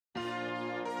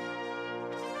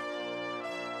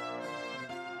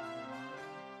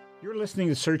You're listening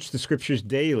to Search the Scriptures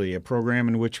Daily, a program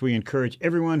in which we encourage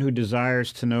everyone who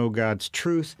desires to know God's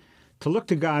truth to look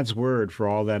to God's Word for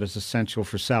all that is essential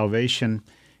for salvation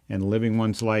and living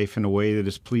one's life in a way that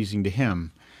is pleasing to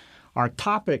Him. Our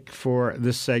topic for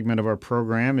this segment of our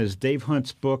program is Dave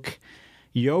Hunt's book,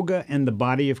 Yoga and the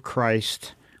Body of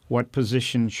Christ, What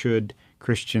Position Should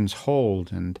Christians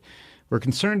Hold? And we're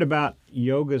concerned about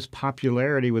yoga's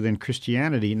popularity within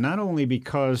Christianity, not only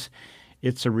because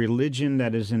it's a religion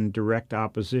that is in direct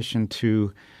opposition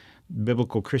to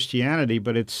biblical Christianity,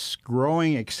 but its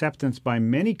growing acceptance by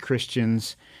many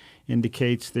Christians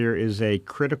indicates there is a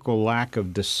critical lack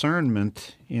of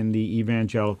discernment in the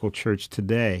evangelical church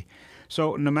today.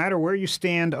 So no matter where you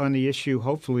stand on the issue,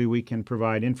 hopefully we can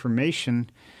provide information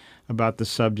about the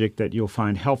subject that you'll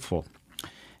find helpful.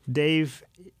 Dave,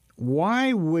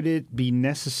 why would it be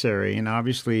necessary, and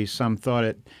obviously some thought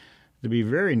it to be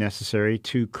very necessary,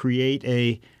 to create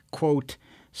a, quote,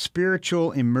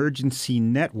 spiritual emergency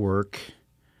network,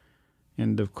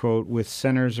 end of quote, with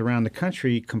centers around the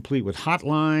country complete with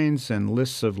hotlines and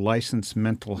lists of licensed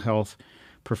mental health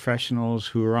professionals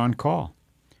who are on call?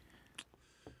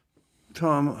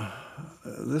 Tom,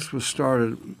 this was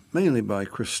started mainly by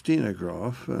Christina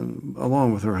Groff, and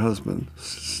along with her husband,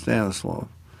 Stanislav.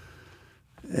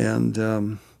 And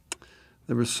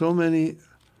there were so many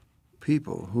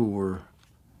people who were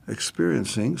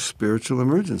experiencing spiritual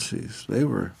emergencies. They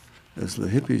were, as the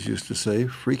hippies used to say,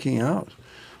 freaking out.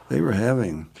 They were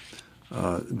having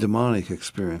demonic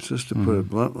experiences, to put it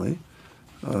bluntly.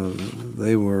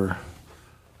 They were,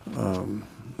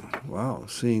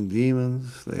 seeing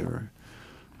demons. They were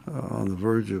on the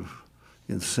verge of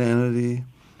insanity,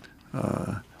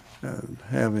 and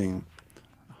having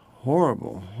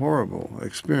horrible, horrible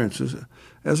experiences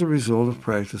as a result of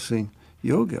practicing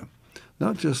yoga.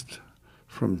 Not just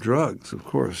from drugs, of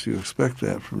course, you expect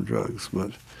that from drugs,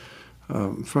 but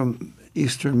from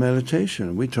Eastern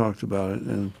meditation. We talked about it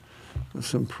in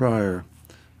some prior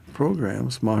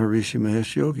programs, Maharishi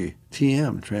Mahesh Yogi,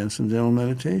 TM, Transcendental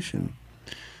Meditation.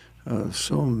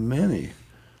 So many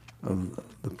of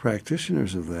the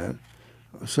practitioners of that,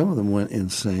 some of them went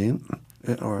insane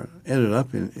or ended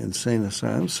up in insane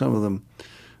asylums. Some of them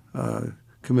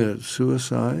committed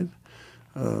suicide.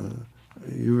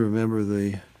 You remember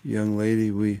the young lady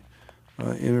we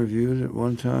interviewed at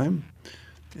one time,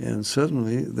 and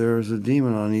suddenly there's a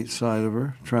demon on each side of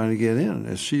her trying to get in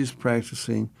as she's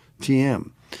practicing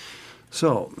TM.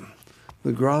 So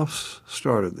the Groffs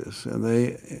started this, and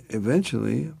they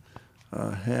eventually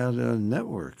had a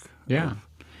network. Yeah.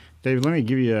 David, let me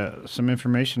give you some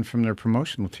information from their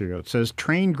promotional material. It says,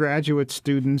 trained graduate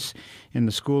students in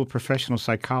the School of Professional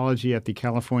Psychology at the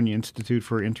California Institute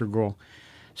for Integral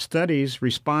Studies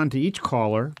respond to each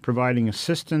caller, providing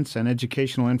assistance and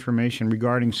educational information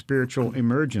regarding spiritual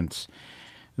emergence.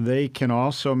 They can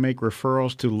also make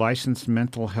referrals to licensed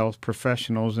mental health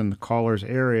professionals in the caller's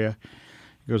area.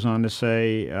 It goes on to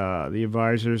say the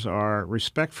advisors are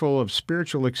respectful of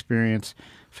spiritual experience,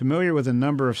 familiar with a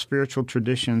number of spiritual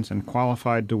traditions, and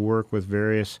qualified to work with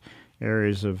various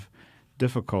areas of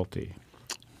difficulty.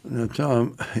 Now,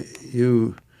 Tom,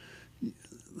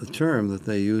 the term that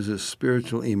they use is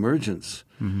spiritual emergence.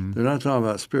 They're not talking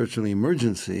about spiritual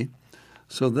emergency.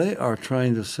 So they are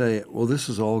trying to say, well, this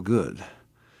is all good.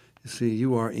 You see,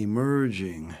 you are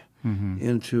emerging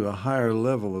into a higher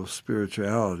level of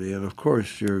spirituality. And, of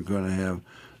course, you're going to have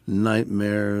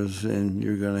nightmares, and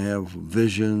you're going to have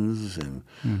visions and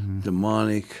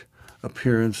demonic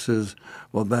appearances.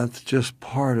 Well, that's just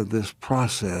part of this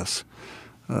process.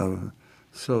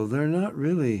 So they're not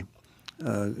really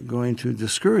going to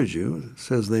discourage you. It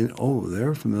says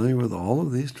they're familiar with all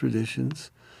of these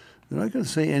traditions. They're not going to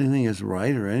say anything is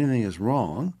right or anything is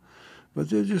wrong,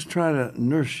 but they'll just try to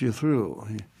nurse you through,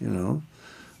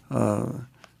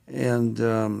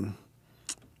 and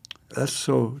that's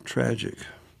so tragic.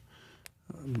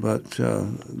 But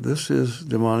this is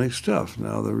demonic stuff.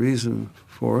 Now, the reason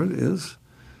for it is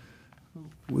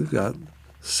we've got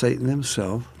Satan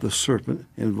himself, the serpent,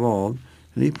 involved,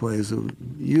 and he plays a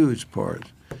huge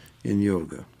part in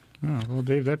yoga. Oh, well,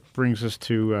 Dave, that brings us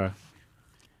to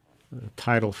the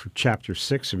title for Chapter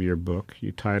 6 of your book.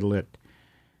 You title it,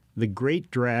 The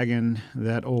Great Dragon,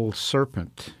 That Old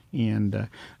Serpent. And,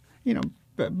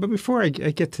 but before I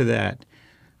get to that,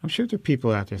 I'm sure there are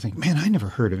people out there thinking, man, I never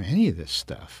heard of any of this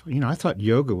stuff. I thought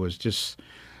yoga was just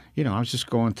I was just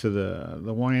going to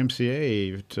the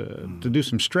YMCA to do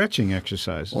some stretching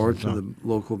exercises. Or to the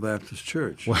local Baptist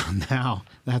church. Well, now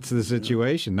that's the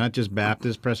situation. Not just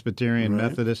Baptist, Presbyterian, Right.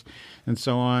 Methodist, and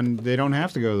so on. They don't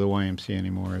have to go to the YMCA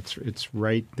anymore. It's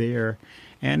right there.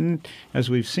 And as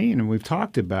we've seen and we've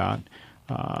talked about,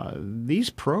 these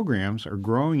programs are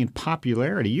growing in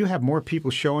popularity. You have more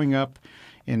people showing up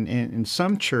in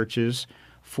some churches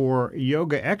for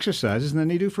yoga exercises than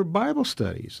they do for Bible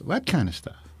studies, that kind of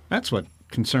stuff. That's what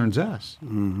concerns us.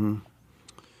 Mm-hmm.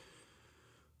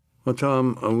 Well,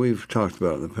 Tom, we've talked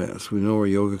about it in the past. We know where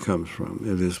yoga comes from.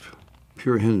 It is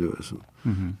pure Hinduism.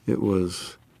 Mm-hmm. It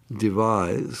was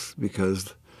devised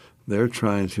because they're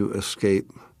trying to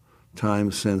escape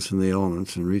time, sense, and the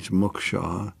elements and reach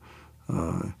moksha.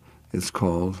 It's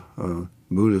called,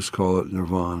 Buddhists call it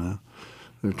nirvana.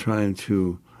 They're trying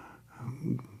to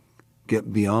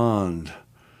get beyond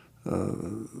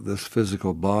this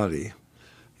physical body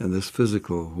and this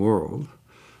physical world.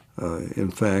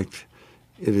 In fact,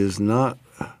 it is not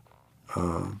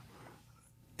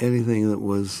anything that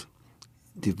was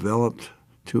developed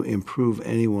to improve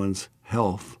anyone's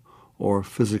health or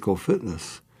physical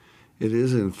fitness. It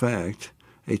is, in fact,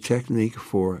 a technique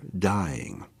for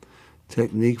dying,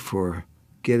 technique for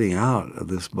getting out of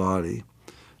this body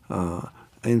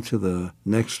into the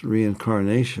next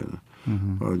reincarnation,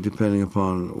 or depending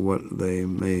upon what they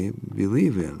may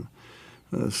believe in.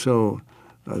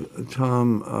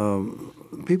 Tom,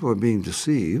 people are being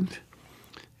deceived,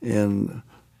 and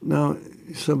now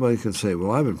somebody can say,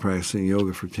 well, I've been practicing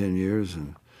yoga for 10 years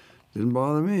and it didn't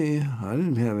bother me. I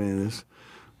didn't have any of this.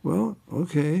 Well,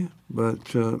 okay,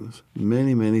 but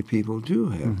many, many people do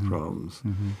have problems.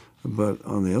 But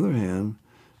on the other hand,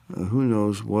 who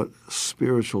knows what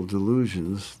spiritual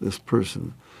delusions this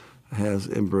person has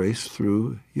embraced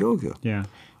through yoga. Yeah.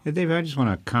 Hey, Dave, I just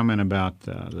want to comment about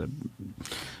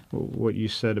what you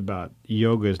said about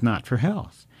yoga is not for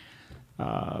health.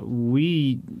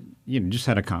 We just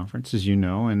had a conference, as you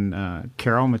know, and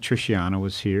Carol Matriciana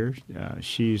was here.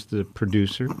 She's the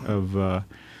producer of a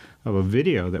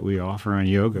video that we offer on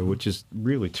yoga, which is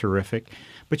really terrific.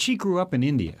 But she grew up in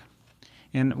India.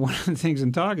 And one of the things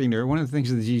in talking to her, one of the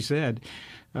things that she said,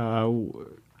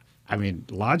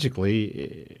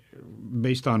 logically,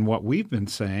 based on what we've been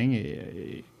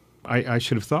saying, I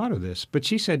should have thought of this. But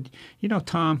she said,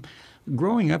 Tom,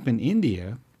 growing up in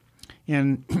India,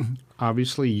 and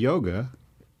obviously yoga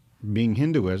being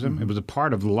Hinduism, it was a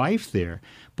part of life there,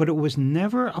 but it was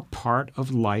never a part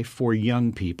of life for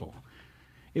young people.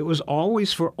 It was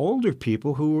always for older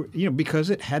people who were, because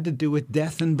it had to do with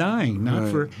death and dying, not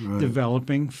for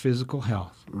developing physical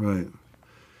health. Right.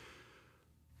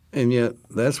 And yet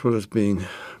that's what it's being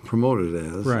promoted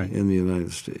as in the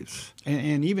United States.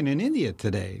 And even in India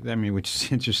today, which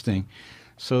is interesting.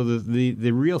 So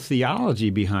the real theology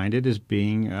behind it is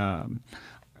being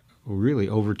really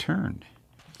overturned.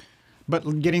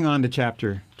 But getting on to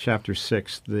chapter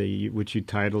 6, which you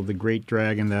titled "The Great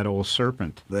Dragon, That Old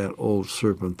Serpent." That old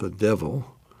serpent, the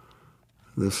devil.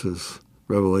 This is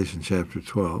Revelation chapter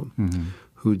 12,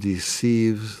 who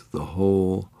deceives the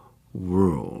whole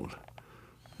world.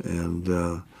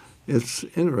 And it's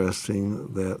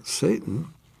interesting that Satan,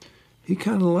 he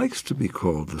kind of likes to be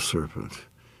called the serpent.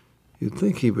 You'd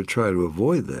think he would try to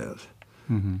avoid that.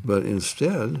 But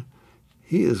instead,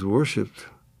 he is worshipped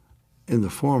in the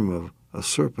form of a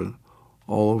serpent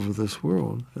all over this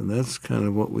world. And that's kind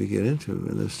of what we get into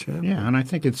in this chapter. Yeah, and I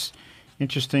think it's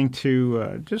interesting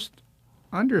to just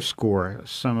underscore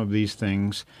some of these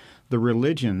things, the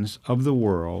religions of the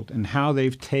world and how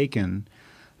they've taken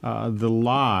the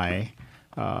lie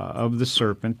of the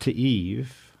serpent to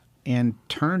Eve and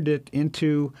turned it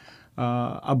into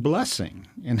a blessing.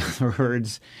 In other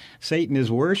words, Satan is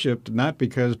worshipped not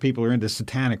because people are into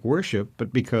satanic worship,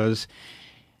 but because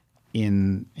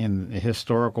in the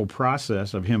historical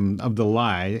process of the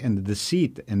lie and the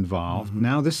deceit involved,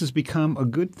 now this has become a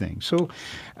good thing. So,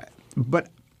 but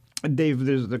Dave,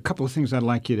 there's a couple of things I'd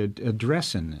like you to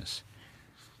address in this.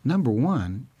 Number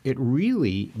one, it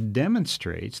really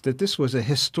demonstrates that this was a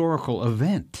historical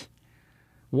event.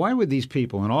 Why would these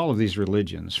people in all of these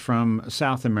religions, from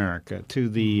South America to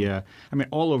the,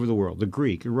 all over the world, the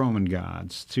Greek, the Roman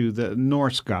gods, to the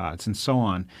Norse gods, and so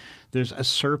on, there's a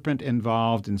serpent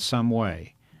involved in some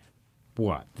way.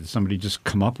 What? Did somebody just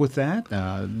come up with that?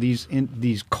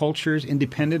 These cultures,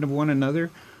 independent of one another,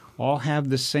 all have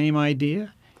the same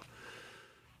idea?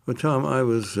 Well, Tom, I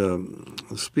was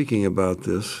speaking about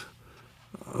this,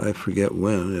 I forget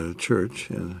when, at a church,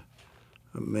 and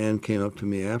a man came up to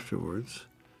me afterwards.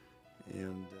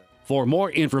 And for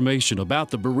more information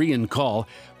about the Berean call,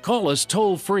 call us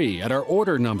toll-free at our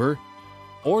order number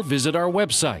or visit our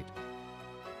website